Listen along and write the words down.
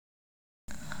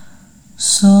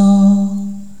सौ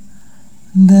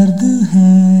दर्द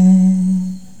है,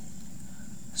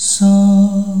 सौ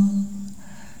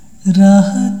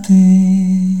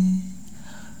राहतें,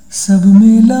 सब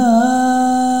मिला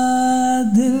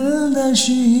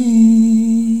दिलनशी,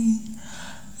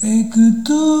 एक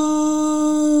तू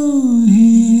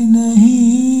ही नहीं।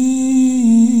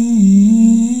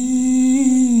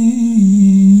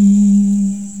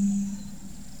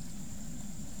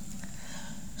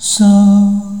 सौ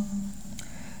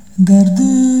दर्द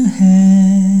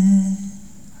है,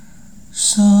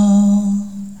 सौ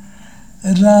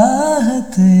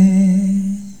राहतें,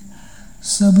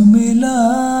 सब मिला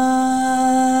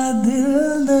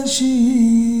दिलनशी,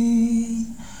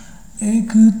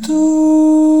 एक तू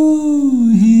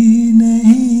ही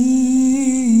नहीं।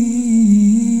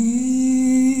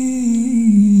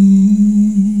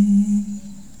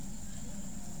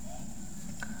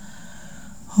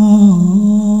 हो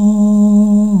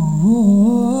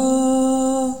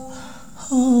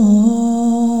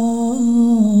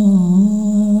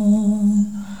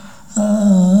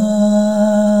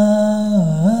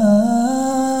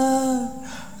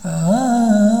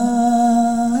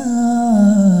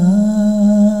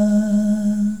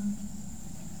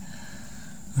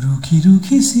रूखी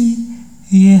रूखी सी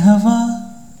ये हवा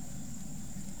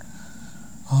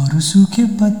और सूखे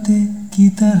पत्ते की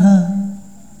तरह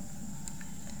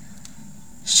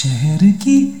शहर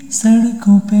की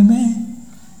सड़कों पे मैं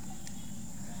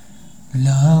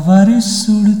लावारिस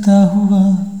उड़ता हुआ।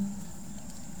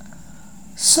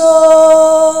 सौ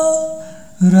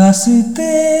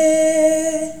रास्ते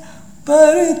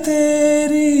पर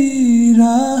तेरी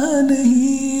राह नहीं,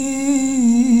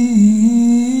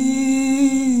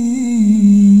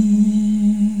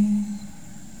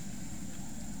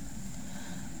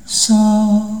 सौ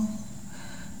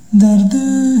दर्द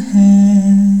है,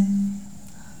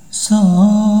 सौ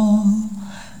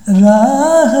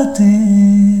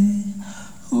राहतें,